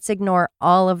 so let's ignore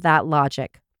all of that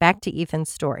logic. Back to Ethan's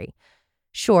story.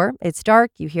 Sure, it's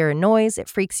dark, you hear a noise, it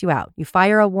freaks you out. You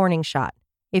fire a warning shot.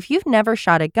 If you've never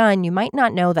shot a gun, you might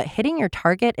not know that hitting your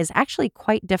target is actually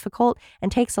quite difficult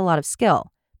and takes a lot of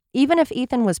skill. Even if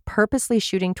Ethan was purposely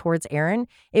shooting towards Aaron,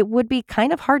 it would be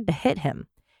kind of hard to hit him.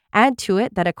 Add to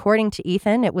it that according to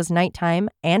Ethan, it was nighttime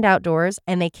and outdoors,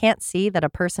 and they can't see that a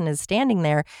person is standing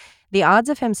there. The odds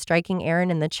of him striking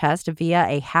Aaron in the chest via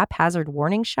a haphazard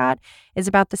warning shot is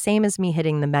about the same as me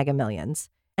hitting the Mega Millions.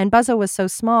 And Buzzo was so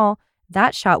small,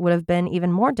 that shot would have been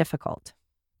even more difficult.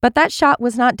 But that shot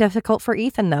was not difficult for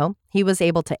Ethan, though. He was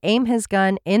able to aim his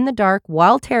gun in the dark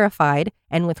while terrified,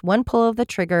 and with one pull of the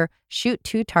trigger, shoot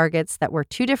 2 targets that were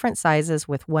 2 different sizes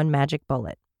with 1 magic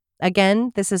bullet.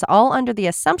 Again, this is all under the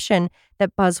assumption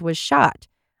that Buzz was shot.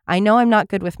 I know I'm not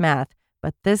good with math,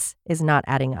 but this is not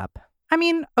adding up. I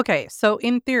mean, okay, so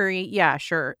in theory, yeah,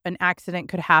 sure, an accident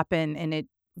could happen and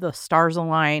the stars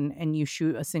align and you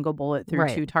shoot a single bullet through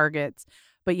Right. 2 targets.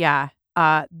 But yeah,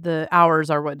 the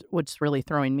hours are what's really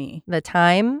throwing me. The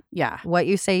time, Yeah. what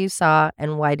you say you saw,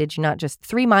 and why did you not just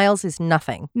 3 miles is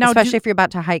nothing, Now, especially if you're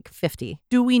about to hike 50.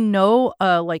 Do we know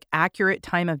accurate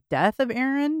time of death of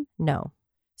Aaron? No.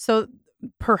 So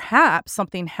perhaps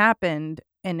something happened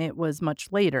and it was much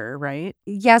later, right?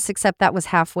 Yes, except that was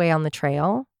halfway on the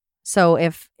trail. So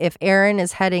if Aaron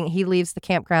is heading, he leaves the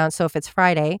campground. So if it's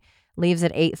Friday, leaves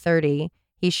at 8:30,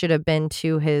 he should have been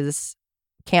to his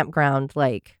campground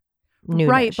like noonish.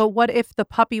 Right, but what if the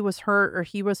puppy was hurt or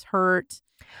he was hurt?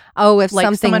 Oh, if Like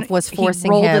something someone was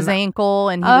forcing he rolled him. his ankle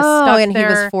and he was stuck and there.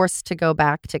 he was forced to go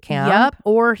back to camp. Yep.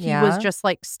 Or he was Yeah. just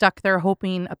like stuck there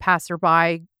hoping a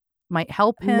passerby might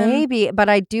help him. Maybe, but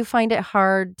I do find it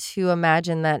hard to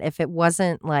imagine that if it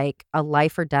wasn't like a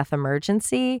life or death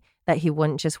emergency, that he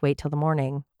wouldn't just wait till the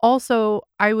morning. Also,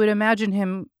 I would imagine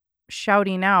him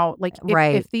shouting out. Like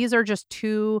Right. if these are just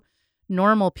 2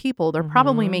 normal people, they're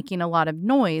probably Mhm. making a lot of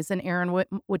noise and Aaron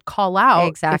would call out if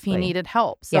Exactly. he needed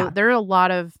help. So Yeah. there are a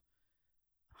lot of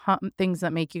things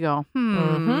that make you go,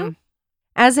 Mhm.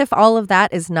 As if all of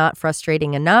that is not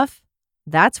frustrating enough,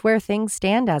 that's where things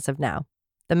stand as of now.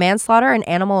 The manslaughter and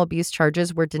animal abuse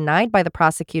charges were denied by the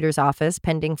prosecutor's office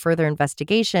pending further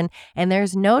investigation, and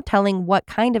there's no telling what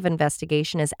kind of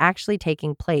investigation is actually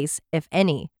taking place, if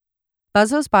any.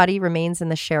 Buzzo's body remains in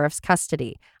the sheriff's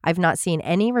custody. I've not seen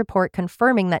any report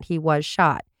confirming that he was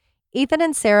shot. Ethan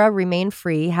and Sarah remain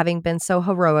free, having been so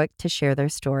heroic to share their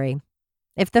story.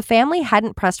 If the family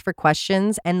hadn't pressed for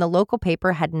questions and the local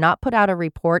paper had not put out a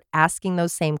report asking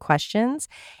those same questions,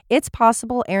 it's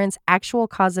possible Aaron's actual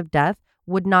cause of death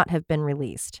would not have been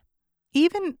released.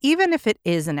 Even if it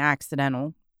is an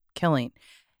accidental killing,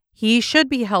 he should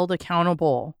be held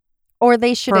accountable. Or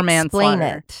they should For explain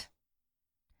manslaughter. it.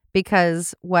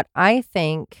 Because what I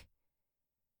think,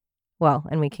 well,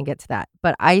 and we can get to that,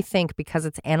 but I think because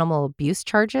it's animal abuse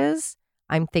charges,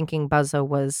 I'm thinking Buzzo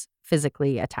was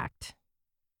physically attacked.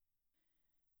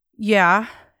 Yeah.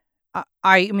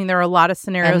 I mean, there are a lot of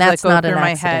scenarios that that's go not through an my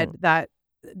head accident. that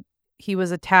he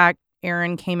was attacked,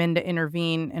 Aaron came in to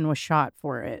intervene and was shot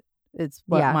for it. It's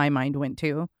what Yeah. my mind went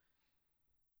to.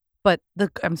 But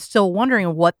I'm still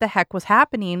wondering what the heck was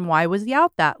happening. Why was he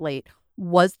out that late?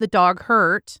 Was the dog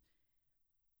hurt?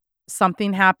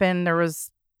 Something happened. There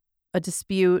was a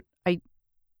dispute.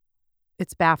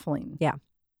 It's baffling. Yeah.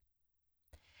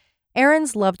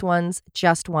 Aaron's loved ones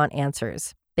just want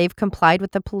answers. They've complied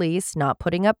with the police, not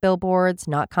putting up billboards,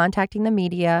 not contacting the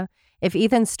media. If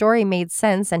Ethan's story made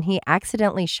sense and he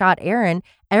accidentally shot Aaron,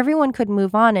 everyone could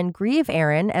move on and grieve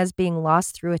Aaron as being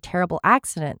lost through a terrible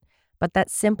accident. But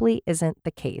that simply isn't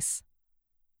the case.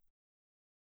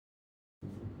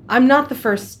 I'm not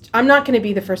going to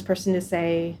be the first person to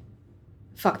say,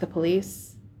 fuck the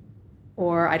police,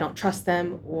 or I don't trust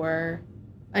them, or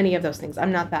any of those things.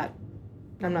 I'm not that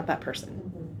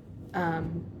person.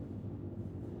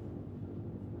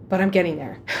 But I'm getting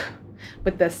there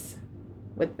with this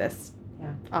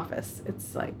Yeah. office.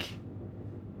 It's like,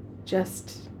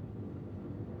 just,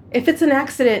 if it's an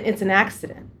accident, it's an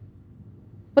accident.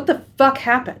 What the fuck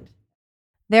happened?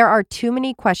 There are too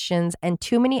many questions and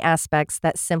too many aspects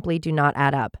that simply do not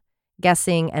add up.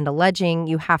 Guessing and alleging,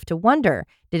 you have to wonder,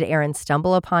 did Aaron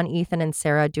stumble upon Ethan and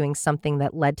Sarah doing something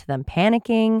that led to them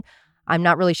panicking? I'm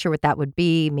not really sure what that would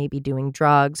be, maybe doing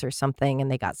drugs or something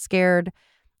and they got scared.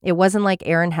 It wasn't like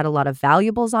Aaron had a lot of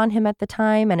valuables on him at the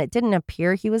time, and it didn't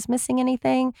appear he was missing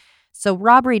anything. So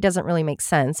robbery doesn't really make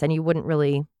sense, and you wouldn't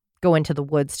really go into the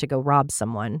woods to go rob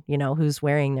someone, who's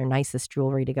wearing their nicest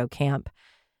jewelry to go camp.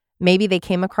 Maybe they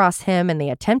came across him and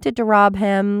they attempted to rob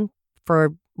him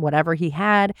for whatever he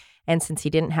had, and since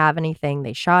he didn't have anything,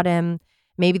 they shot him.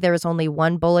 Maybe there was only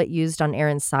one bullet used on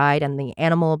Aaron's side, and the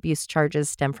animal abuse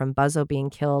charges stem from Buzzo being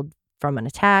killed from an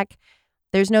attack.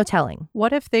 There's no telling.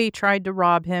 What if they tried to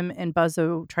rob him and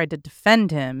Buzzo tried to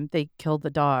defend him? They killed the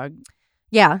dog.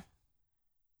 Yeah.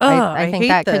 I think hate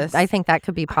that this. I think that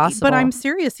could be possible. But I'm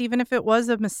serious. Even if it was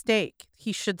a mistake,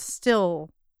 he should still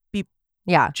be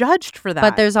yeah. judged for that.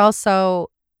 But there's also,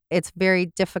 it's very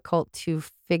difficult to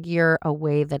figure a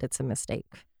way that it's a mistake.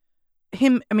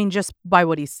 Just by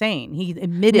what he's saying, he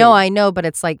admitted. No, I know, but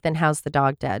it's like, then how's the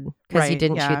dog dead? Because you Right,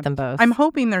 didn't yeah. shoot them both. I'm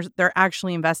hoping they're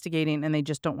actually investigating and they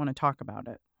just don't want to talk about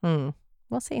it.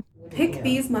 We'll see. Pick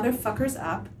these motherfuckers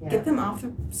up, Yeah. get them off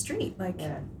the street.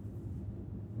 Yeah.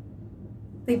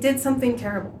 They did something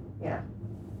terrible. Yeah.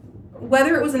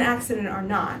 Whether it was an accident or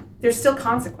not, there's still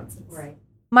consequences. Right.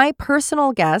 My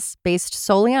personal guess, based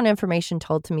solely on information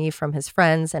told to me from his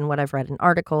friends and what I've read in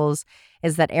articles,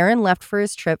 is that Aaron left for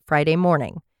his trip Friday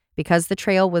morning. Because the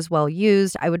trail was well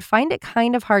used, I would find it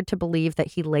kind of hard to believe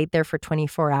that he laid there for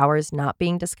 24 hours not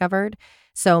being discovered.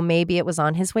 So maybe it was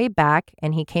on his way back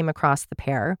and he came across the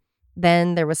pair.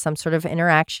 Then there was some sort of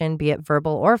interaction, be it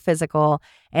verbal or physical,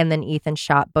 and then Ethan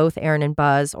shot both Aaron and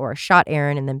Buzz, or shot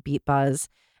Aaron and then beat Buzz.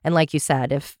 And like you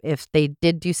said, if they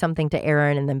did do something to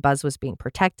Aaron and then Buzz was being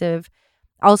protective.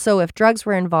 Also, if drugs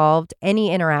were involved,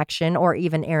 any interaction or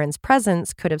even Aaron's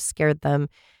presence could have scared them.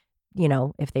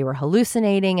 If they were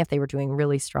hallucinating, if they were doing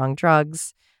really strong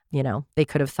drugs, they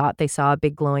could have thought they saw a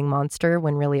big glowing monster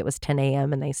when really it was 10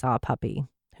 a.m. and they saw a puppy.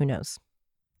 Who knows?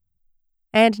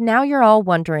 And now you're all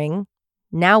wondering,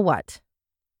 now what?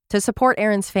 To support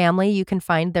Aaron's family, you can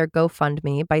find their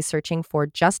GoFundMe by searching for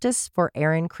Justice for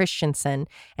Aaron Christensen.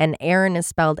 And Aaron is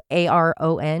spelled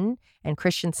Aron, and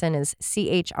Christensen is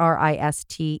Christensen.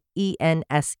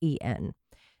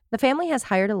 The family has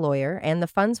hired a lawyer, and the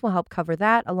funds will help cover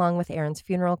that, along with Aaron's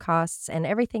funeral costs and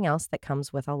everything else that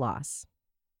comes with a loss.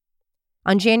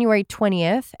 On January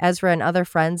 20th, Ezra and other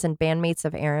friends and bandmates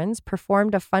of Aaron's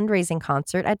performed a fundraising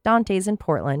concert at Dante's in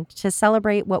Portland to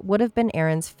celebrate what would have been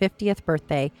Aaron's 50th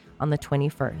birthday on the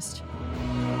 21st.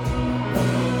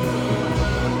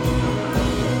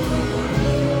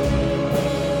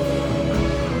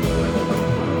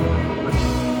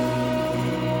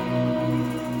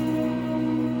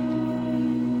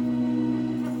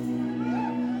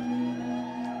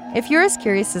 If you're as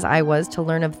curious as I was to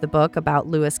learn of the book about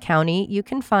Lewis County, you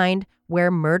can find Where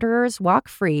Murderers Walk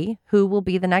Free, Who Will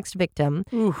Be the Next Victim,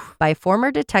 by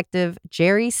former detective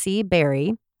Jerry C.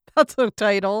 Berry. That's the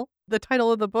title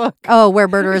of the book. Oh, Where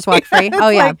Murderers Walk Free. Oh,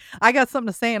 yeah. Like, I got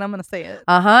something to say and I'm going to say it.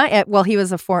 Well, he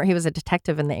was a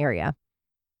detective in the area.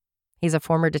 He's a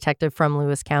former detective from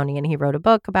Lewis County, and he wrote a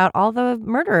book about all the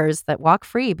murderers that walk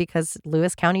free because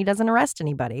Lewis County doesn't arrest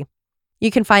anybody. You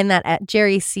can find that at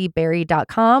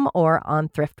jerrycberry.com or on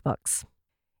Thrift Books.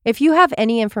 If you have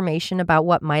any information about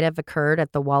what might have occurred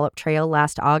at the Wallop Trail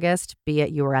last August, be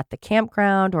it you were at the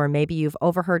campground or maybe you've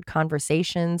overheard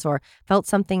conversations or felt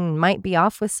something might be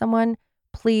off with someone,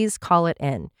 please call it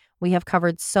in. We have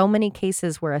covered so many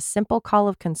cases where a simple call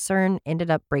of concern ended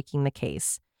up breaking the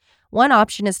case. One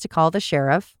option is to call the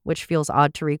sheriff, which feels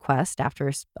odd to request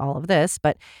after all of this,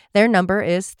 but their number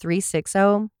is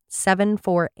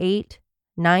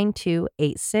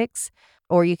 360-748-9286,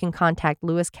 or you can contact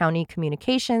Lewis County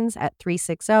Communications at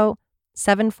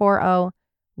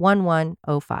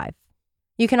 360-740-1105.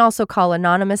 You can also call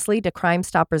anonymously to Crime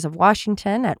Stoppers of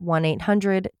Washington at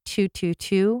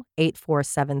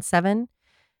 1-800-222-8477.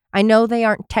 I know they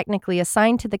aren't technically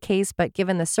assigned to the case, but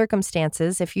given the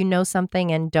circumstances, if you know something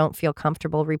and don't feel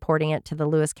comfortable reporting it to the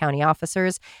Lewis County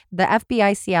officers, the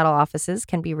FBI Seattle offices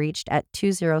can be reached at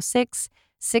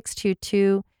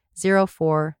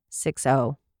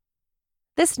 206-622-0460.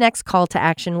 This next call to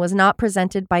action was not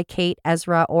presented by Kate,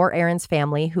 Ezra, or Aaron's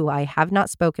family, who I have not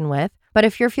spoken with. But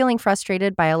if you're feeling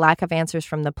frustrated by a lack of answers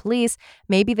from the police,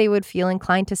 maybe they would feel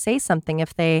inclined to say something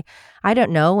if they,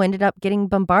 ended up getting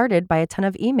bombarded by a ton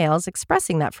of emails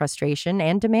expressing that frustration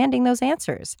and demanding those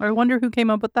answers. I wonder who came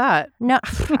up with that. No,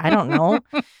 I don't know.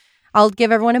 I'll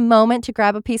give everyone a moment to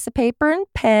grab a piece of paper and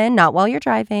pen, not while you're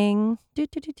driving.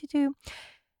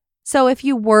 So if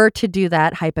you were to do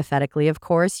that, hypothetically, of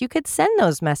course, you could send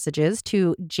those messages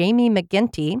to Jamie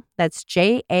McGinty, that's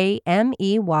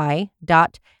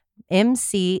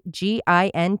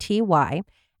JAMEY.MCGINTY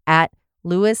at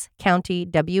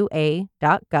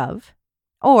lewiscountywa.gov,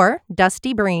 or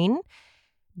Dusty Breen,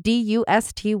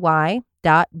 DUSTY.BREEN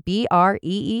at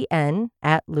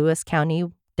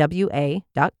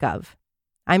lewiscountywa.gov.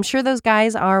 I'm sure those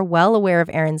guys are well aware of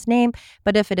Aaron's name,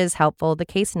 but if it is helpful, the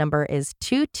case number is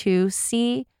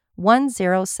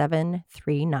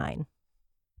 22C10739.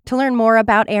 To learn more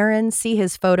about Aaron, see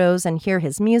his photos, and hear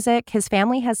his music, his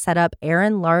family has set up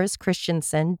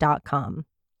AaronLarsChristiansen.com.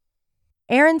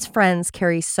 Aaron's friends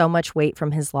carry so much weight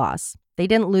from his loss. They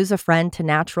didn't lose a friend to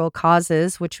natural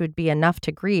causes, which would be enough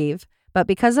to grieve, but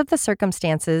because of the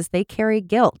circumstances, they carry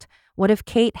guilt. What if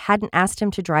Kate hadn't asked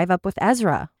him to drive up with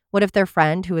Ezra? What if their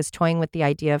friend, who was toying with the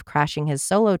idea of crashing his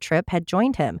solo trip, had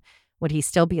joined him? Would he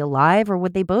still be alive, or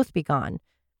would they both be gone?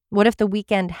 What if the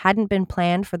weekend hadn't been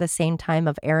planned for the same time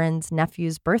of Aaron's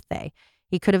nephew's birthday?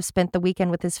 He could have spent the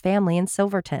weekend with his family in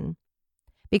Silverton.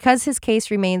 Because his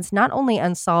case remains not only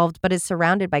unsolved, but is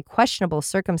surrounded by questionable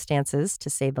circumstances, to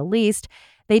say the least,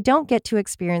 they don't get to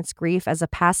experience grief as a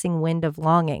passing wind of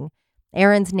longing.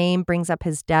 Aaron's name brings up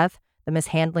his death, the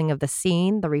mishandling of the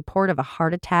scene, the report of a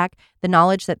heart attack, the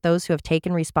knowledge that those who have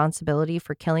taken responsibility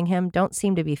for killing him don't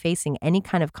seem to be facing any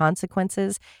kind of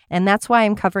consequences, and that's why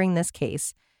I'm covering this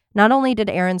case. Not only did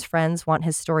Aaron's friends want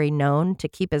his story known to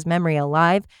keep his memory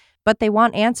alive, but they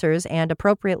want answers and,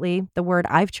 appropriately, the word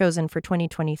I've chosen for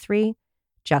 2023,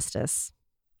 justice.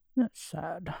 That's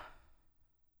sad.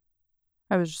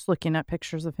 I was just looking at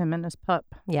pictures of him and his pup.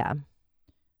 Yeah.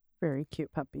 Very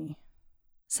cute puppy.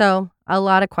 So, a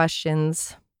lot of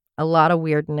questions, a lot of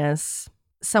weirdness.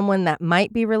 Someone that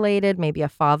might be related, maybe a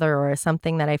father or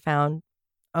something that I found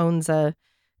owns a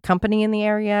company in the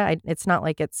area. It's not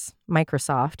like it's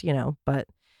Microsoft, but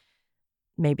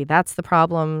maybe that's the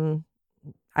problem.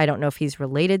 I don't know if he's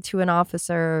related to an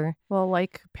officer. Well,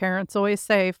 like parents always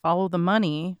say, follow the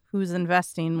money. Who's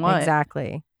investing what?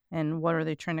 Exactly. And what are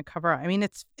they trying to cover up? I mean,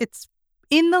 it's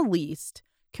in the least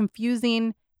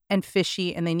confusing and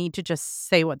fishy, and they need to just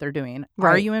say what they're doing.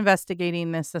 Right. Are you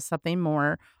investigating this as something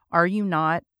more? Are you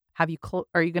not? Are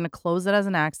you going to close it as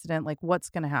an accident? Like, what's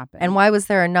going to happen? And why was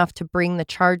there enough to bring the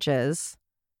charges,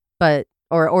 but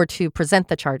or to present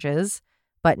the charges,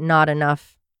 but not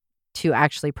enough to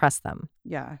actually press them?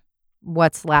 Yeah.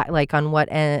 What's like on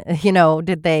what end?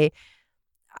 Did they?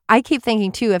 I keep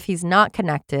thinking too, if he's not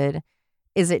connected,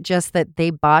 is it just that they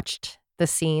botched the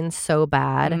scene so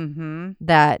bad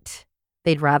that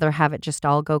they'd rather have it just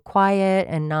all go quiet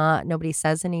and nobody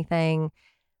says anything,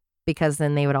 because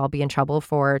then they would all be in trouble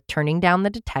for turning down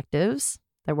the detectives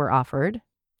that were offered,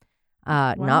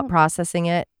 not processing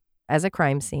it as a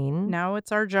crime scene. Now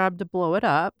it's our job to blow it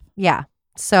up. Yeah.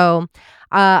 So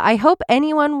I hope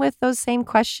anyone with those same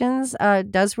questions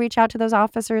does reach out to those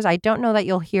officers. I don't know that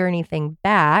you'll hear anything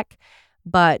back,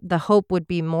 but the hope would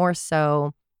be more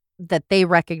so that they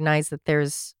recognize that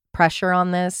there's pressure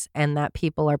on this and that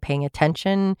people are paying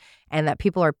attention and that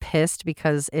people are pissed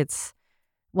because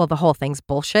the whole thing's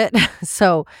bullshit.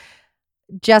 So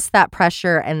just that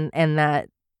pressure and that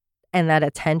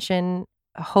attention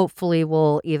hopefully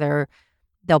will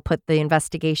they'll put the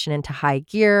investigation into high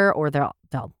gear, or they'll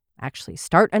actually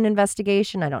start an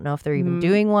investigation. I don't know if they're even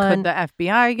doing one. Could the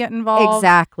FBI get involved?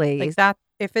 Exactly. Like that.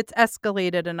 If it's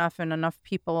escalated enough and enough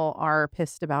people are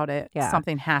pissed about it,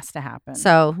 something has to happen.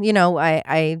 So,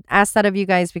 I asked that of you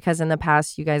guys because in the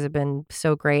past you guys have been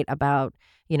so great about,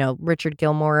 Richard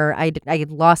Gilmore. I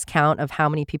lost count of how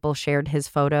many people shared his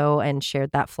photo and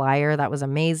shared that flyer. That was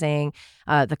amazing.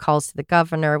 The calls to the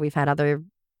governor. We've had other,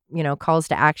 calls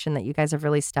to action that you guys have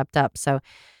really stepped up. So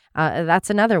that's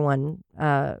another one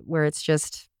where it's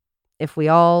just, if we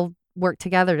all work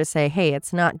together to say, hey,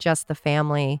 it's not just the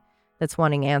family that's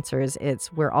wanting answers.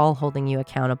 We're all holding you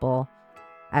accountable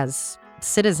as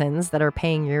citizens that are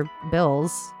paying your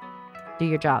bills. Do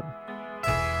your job.